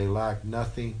wilderness. They lacked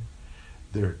nothing.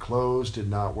 Their clothes did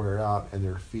not wear out, and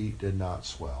their feet did not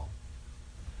swell.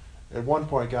 At one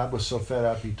point, God was so fed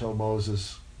up, he told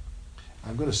Moses,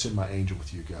 I'm going to send my angel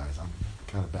with you guys. I'm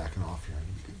kind of backing off here.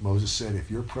 Moses said,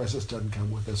 if your presence doesn't come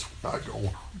with us, we're not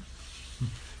going.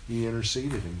 He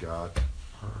interceded, and God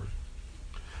heard.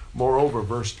 Moreover,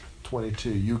 verse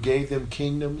 22, you gave them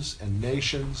kingdoms and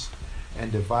nations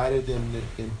and divided them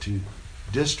into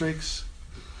districts.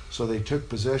 So they took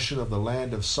possession of the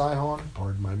land of Sihon,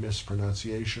 pardon my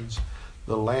mispronunciations,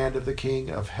 the land of the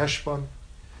king of Heshbon,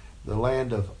 the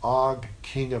land of Og,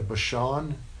 king of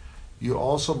Bashan. You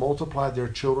also multiplied their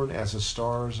children as the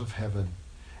stars of heaven,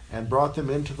 and brought them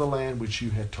into the land which you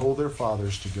had told their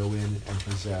fathers to go in and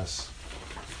possess.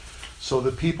 So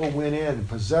the people went in and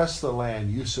possessed the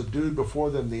land. You subdued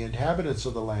before them the inhabitants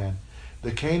of the land,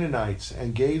 the Canaanites,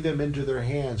 and gave them into their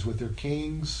hands with their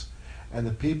kings and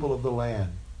the people of the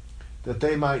land, that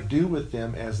they might do with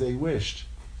them as they wished.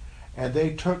 And they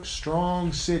took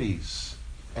strong cities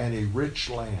and a rich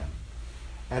land,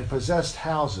 and possessed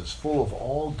houses full of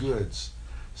all goods,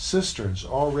 cisterns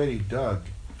already dug,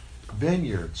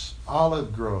 vineyards,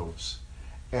 olive groves,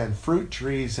 and fruit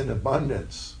trees in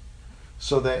abundance.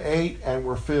 So they ate and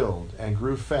were filled, and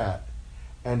grew fat,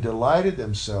 and delighted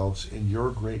themselves in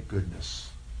your great goodness.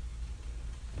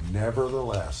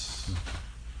 Nevertheless,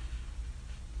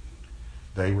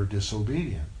 they were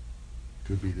disobedient,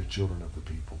 could be the children of the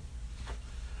people,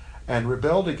 and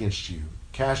rebelled against you,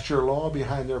 cast your law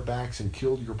behind their backs, and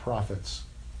killed your prophets,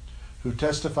 who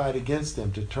testified against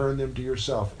them to turn them to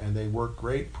yourself, and they worked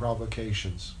great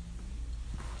provocations.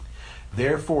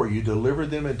 Therefore you delivered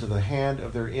them into the hand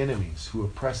of their enemies, who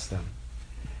oppressed them.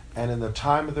 And in the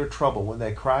time of their trouble, when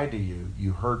they cried to you,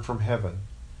 you heard from heaven.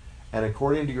 And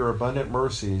according to your abundant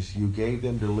mercies, you gave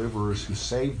them deliverers who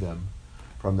saved them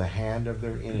from the hand of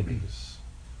their enemies.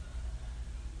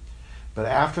 But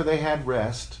after they had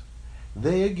rest,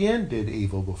 they again did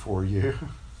evil before you.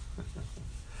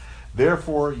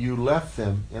 Therefore you left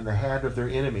them in the hand of their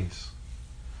enemies,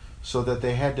 so that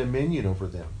they had dominion over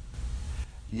them.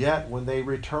 Yet when they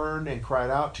returned and cried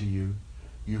out to you,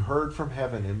 you heard from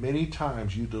heaven, and many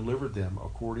times you delivered them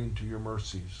according to your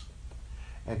mercies,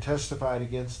 and testified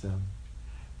against them,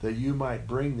 that you might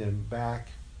bring them back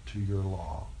to your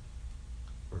law.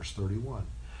 Verse 31.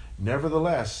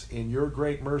 Nevertheless, in your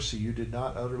great mercy you did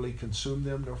not utterly consume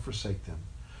them nor forsake them,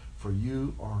 for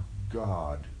you are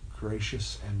God,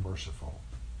 gracious and merciful.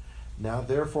 Now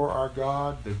therefore our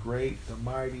God, the great, the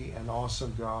mighty, and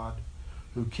awesome God,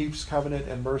 who keeps covenant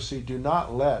and mercy, do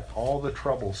not let all the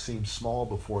trouble seem small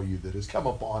before you that has come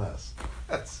upon us.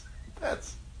 That's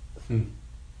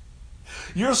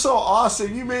You're so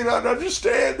awesome, you may not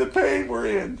understand the pain we're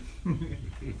in.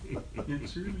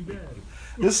 It's really bad.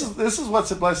 This is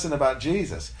what's a blessing about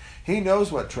Jesus. He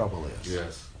knows what trouble is.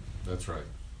 Yes, that's right.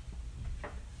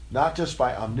 Not just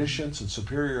by omniscience and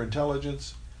superior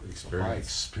intelligence, but by Experience.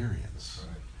 experience.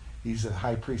 Right. He's a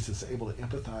high priest that's able to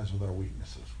empathize with our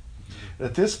weaknesses.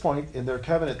 At this point in their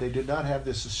covenant, they did not have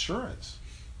this assurance.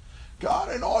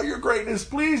 God, in all your greatness,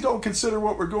 please don't consider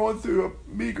what we're going through a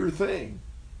meager thing.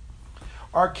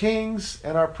 Our kings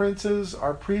and our princes,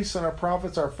 our priests and our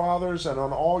prophets, our fathers, and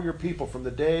on all your people from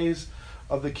the days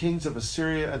of the kings of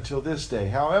Assyria until this day.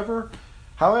 However,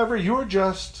 you're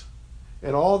just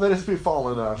in all that has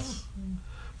befallen us.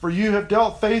 For you have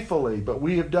dealt faithfully, but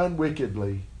we have done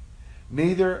wickedly.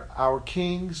 Neither our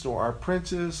kings, nor our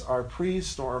princes, our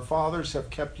priests, nor our fathers have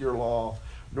kept your law,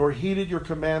 nor heeded your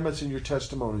commandments and your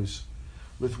testimonies,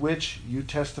 with which you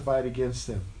testified against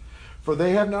them. For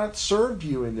they have not served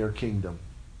you in their kingdom,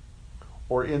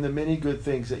 or in the many good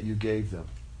things that you gave them,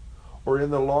 or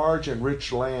in the large and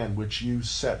rich land which you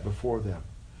set before them.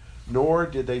 Nor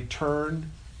did they turn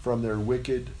from their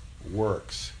wicked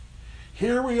works.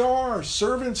 Here we are,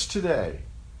 servants today.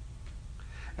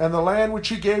 And the land which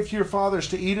you gave to your fathers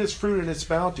to eat its fruit and its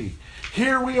bounty.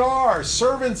 Here we are,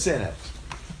 servants in it.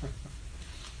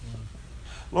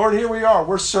 Lord, here we are.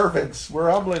 We're servants. We're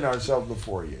humbling ourselves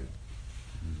before you.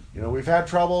 You know, we've had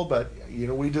trouble, but, you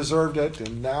know, we deserved it,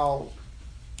 and now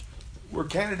we're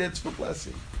candidates for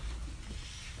blessing.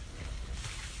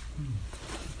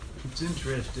 It's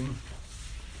interesting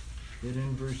that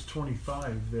in verse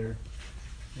 25 there,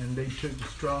 and they took the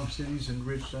strong cities and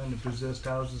rich land and possessed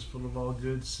houses full of all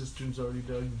goods, cisterns already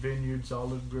dug, vineyards,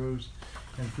 olive groves,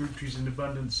 and fruit trees in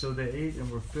abundance. So they ate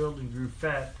and were filled and grew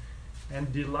fat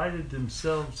and delighted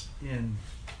themselves in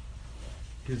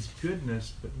his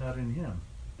goodness, but not in him.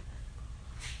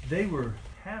 They were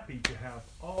happy to have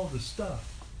all the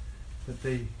stuff, but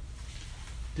they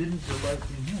didn't delight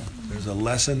in him. There's a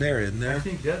lesson there, isn't I there?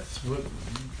 think that's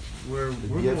where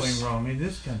we're gifts- going wrong in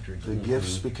this country. The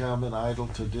gifts become an idol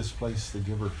to displace the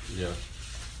giver. Yeah.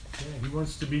 Yeah, he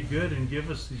wants to be good and give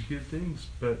us these good things,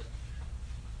 but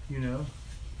you know,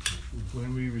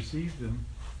 when we receive them,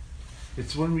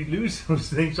 it's when we lose those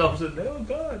things all of a sudden, oh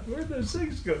God, where'd those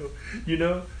things go? You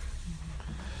know?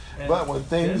 And But when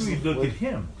things- then we look when- at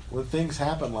him. When things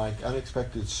happen like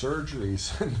unexpected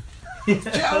surgeries and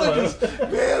Yeah. challenges,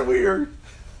 man, we're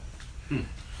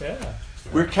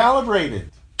calibrated.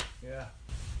 Yeah.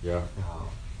 Yeah.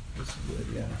 That's good,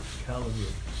 yeah.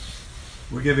 Calibrate.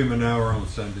 We give him an hour on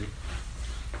Sunday.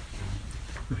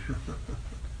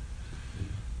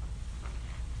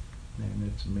 Man,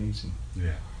 that's amazing.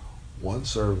 Yeah. One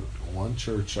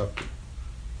church up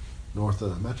north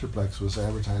of the Metroplex was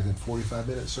advertising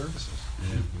 45-minute services.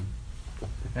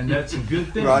 And that's a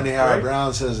good thing. Rodney Howard right?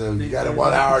 Brown says you got a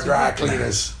 1 hour dry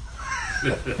cleaners.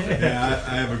 Yeah,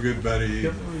 I have a good buddy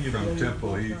Definitely from a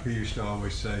Temple. very He good used to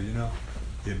always say, you know,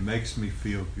 it makes me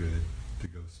feel good to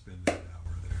go spend that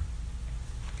hour there.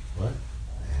 What?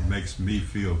 It makes me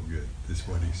feel good, is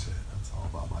what he said. That's all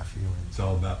about my feelings. It's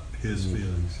all about his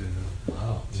feelings, you know.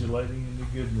 Wow. Delighting in the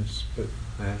goodness, but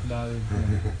Yeah. not in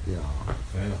him. Yeah,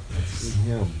 Yeah. it's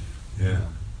him. Yeah.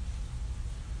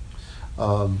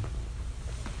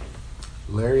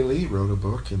 Larry Lee wrote a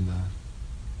book in the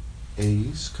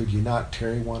 80s, Could You Not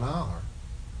Tarry 1 Hour?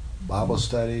 Bible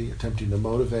study, attempting to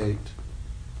motivate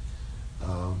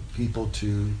people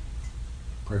to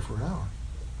pray for an hour.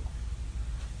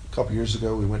 A couple years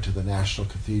ago, we went to the National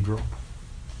Cathedral,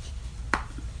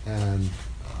 and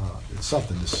it's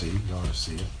something to see. You ought to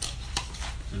see it.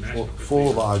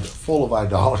 Full of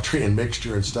idolatry and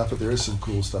mixture and stuff, but there is some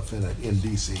cool stuff in it in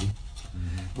DC.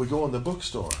 We go in the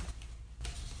bookstore.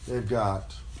 They've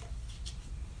got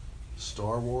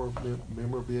Star Wars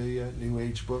memorabilia, New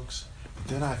Age books. But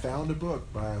then I found a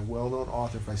book by a well-known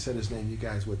author. If I said his name, you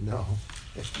guys would know.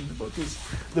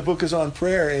 The book is on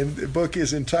prayer, and the book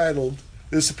is entitled.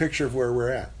 This is a picture of where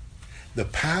we're at. The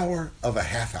Power of a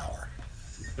Half Hour.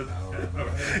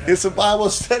 It's a Bible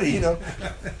study, you know.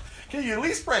 Can you at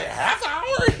least pray a half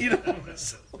hour? You know.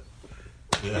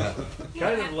 Yeah.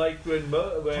 Kind of like when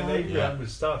Abraham Yeah.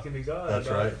 was talking to God That's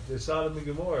about right. the Sodom and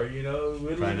Gomorrah, you know,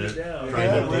 whittling Trying it to- down.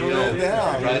 trying to whittle it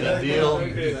down. Trying to deal.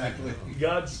 Exactly.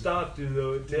 God stopped him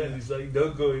though at 10. He's like,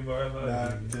 "Don't go anymore. I'm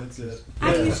out of here." That's it.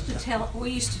 We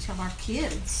used to tell our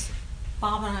kids,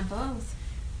 Bob and I both,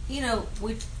 you know,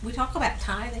 we talk about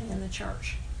tithing in the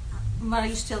church, but I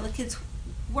used to tell the kids,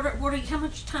 how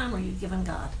much time are you giving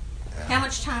God? How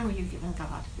much time are you giving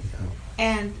God?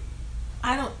 And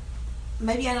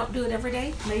maybe I don't do it every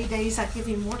day. Maybe days I give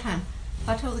him more time.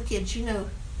 I told the kids, you know,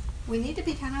 we need to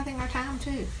be tithing our time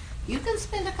too. You can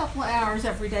spend a couple of hours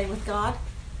every day with God.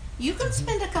 You can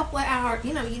spend a couple of hours,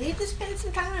 you know, you need to spend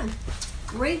some time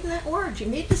reading that word. You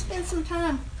need to spend some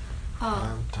time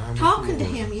Time talking with to the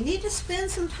Lord. him. You need to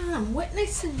spend some time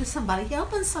witnessing to somebody,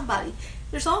 helping somebody.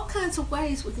 There's all kinds of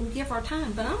ways we can give our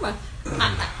time, but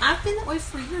I've been that way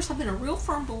for years. I've been a real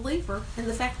firm believer in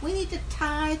the fact we need to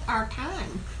tithe our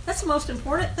time. That's the most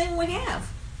important thing we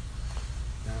have.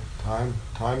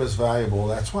 Time is valuable.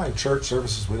 That's why in church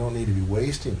services we don't need to be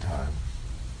wasting time,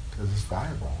 because it's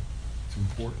valuable. It's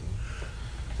important.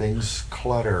 Things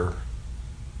clutter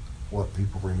what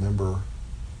people remember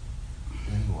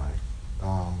anyway.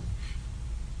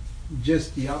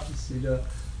 Just the opposite.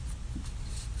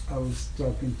 I was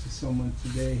talking to someone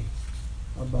today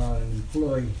about an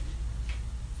employee,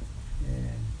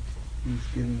 and he's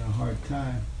giving a hard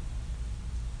time.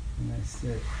 And I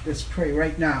said, let's pray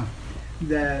right now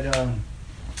that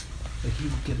he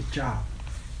would get a job.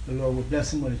 The Lord will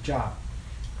bless him with a job.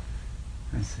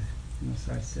 I said,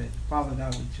 so I said, Father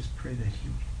God, we just pray that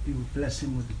you would bless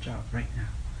him with a job right now.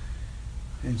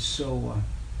 And so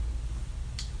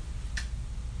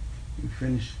we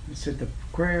finished. I said the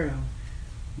prayer.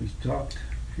 We talked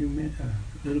a few minutes,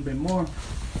 a little bit more.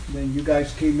 Then you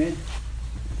guys came in,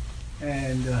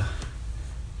 and then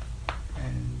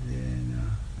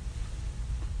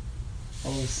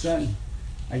all of a sudden,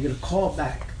 I get a call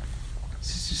back.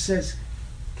 Sister says,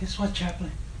 "Guess what,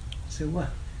 Chaplain?" I said, "What?"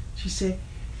 She said,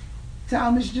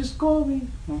 "Thomas just called me."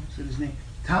 Oh, I said his name.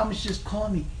 Thomas just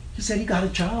called me. He said he got a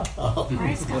job.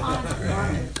 Praise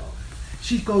God.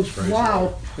 She goes,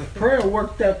 "Wow, prayer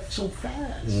worked out so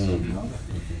fast." You know?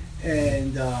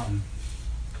 And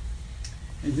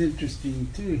it's interesting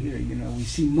too here. You know, we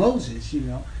see Moses. You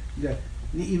know,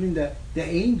 even the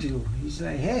angel. He's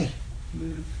like, "Hey,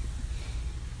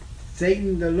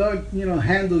 Satan, the Lord, you know,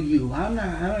 handle you. I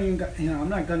don't even got, I'm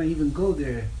not gonna even go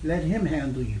there. Let him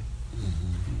handle you."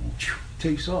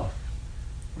 Takes off.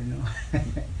 You know.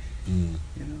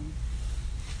 You know.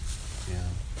 Yeah.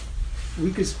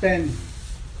 We could spend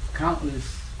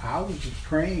countless hours just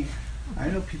praying. I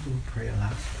know people who pray a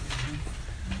lot.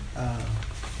 You know?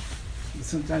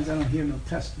 Sometimes I don't hear no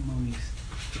testimonies,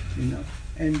 you know.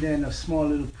 And then a small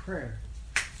little prayer.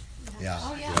 Yeah.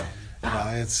 Oh yeah.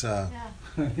 Yeah, it's Yeah.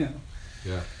 You know.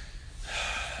 Yeah.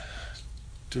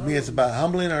 to me, it's about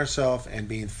humbling ourselves and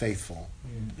being faithful.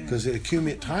 Because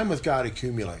time with God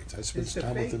accumulates. I spent It's the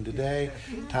time with faith. Him today,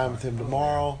 time with Him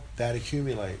tomorrow. That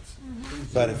accumulates.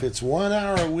 But if it's 1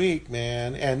 hour a week,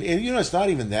 man, and you know, it's not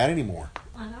even that anymore.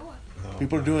 I know it.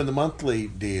 People are doing the monthly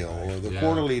deal or the Yeah.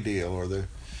 quarterly deal or they're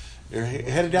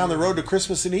headed down the road to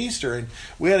Christmas and Easter. And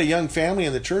we had a young family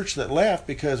in the church that left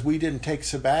because we didn't take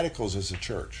sabbaticals as a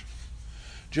church.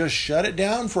 Just shut it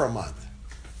down for a month.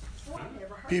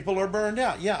 People are burned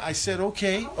out. Yeah, I said,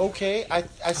 okay. I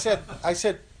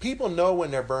said, people know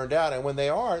when they're burned out, and when they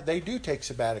are, they do take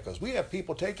sabbaticals. We have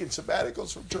people taking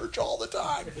sabbaticals from church all the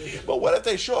time. But what if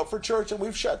they show up for church and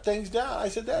we've shut things down? I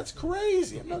said, that's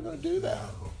crazy. I'm not going to do that.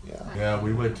 Yeah. Yeah,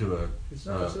 we went to It's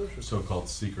not a social. so-called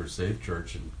Seeker Safe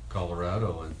church in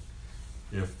Colorado, and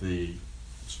if the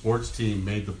sports team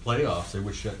made the playoffs, they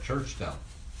would shut church down.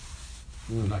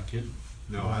 I'm not kidding.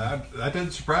 No, that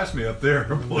doesn't surprise me up there.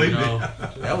 Believe You know, me.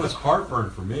 that was heartburn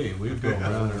for me. We would go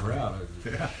round and round.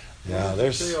 Yeah, They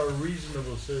there's. are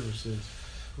reasonable services.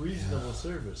 Reasonable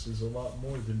service is a lot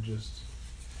more than just,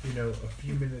 you know, a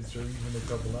few minutes or even a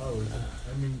couple hours.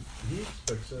 I mean, He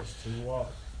expects us to walk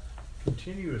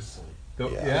continuously.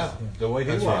 Yeah. The way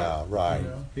he That's wants. Yeah, right. You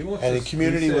know? He wants And us- in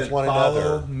community he with said, one Follow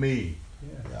another." me. Yeah.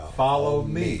 Yeah. Follow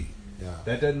me. Yeah.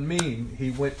 That doesn't mean he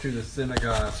went to the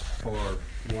synagogue for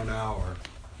 1 hour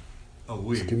a It's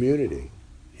week. community.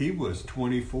 He was It's a way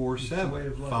 24/7.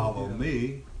 of life, Follow yeah.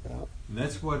 me. Yeah. And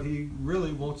that's what he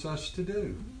really wants us to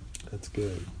do. That's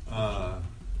good. Without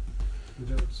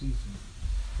ceasing.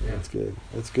 That's good.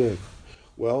 That's good.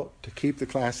 Well, to keep the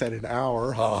class at an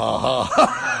hour,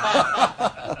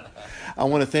 I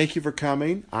want to thank you for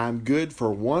coming. I'm good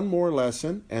for one more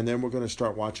lesson, and then we're going to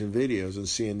start watching videos and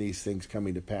seeing these things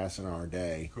coming to pass in our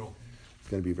day. Cool. It's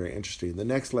going to be very interesting. The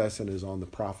next lesson is on the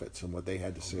prophets and what they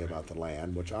had to say about the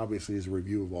land, which obviously is a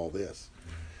review of all this.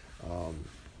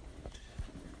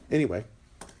 Anyway,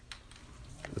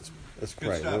 let's Good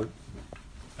pray. stuff. Lord,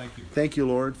 Thank you. thank you,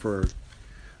 Lord, for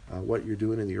what you're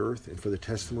doing in the earth and for the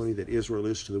testimony that Israel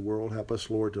is to the world. Help us,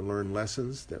 Lord, to learn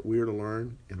lessons that we're to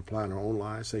learn and apply in our own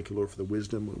lives. Thank you, Lord, for the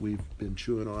wisdom that we've been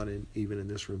chewing on even in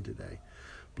this room today.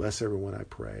 Bless everyone, I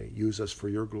pray. Use us for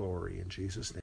your glory in Jesus' name.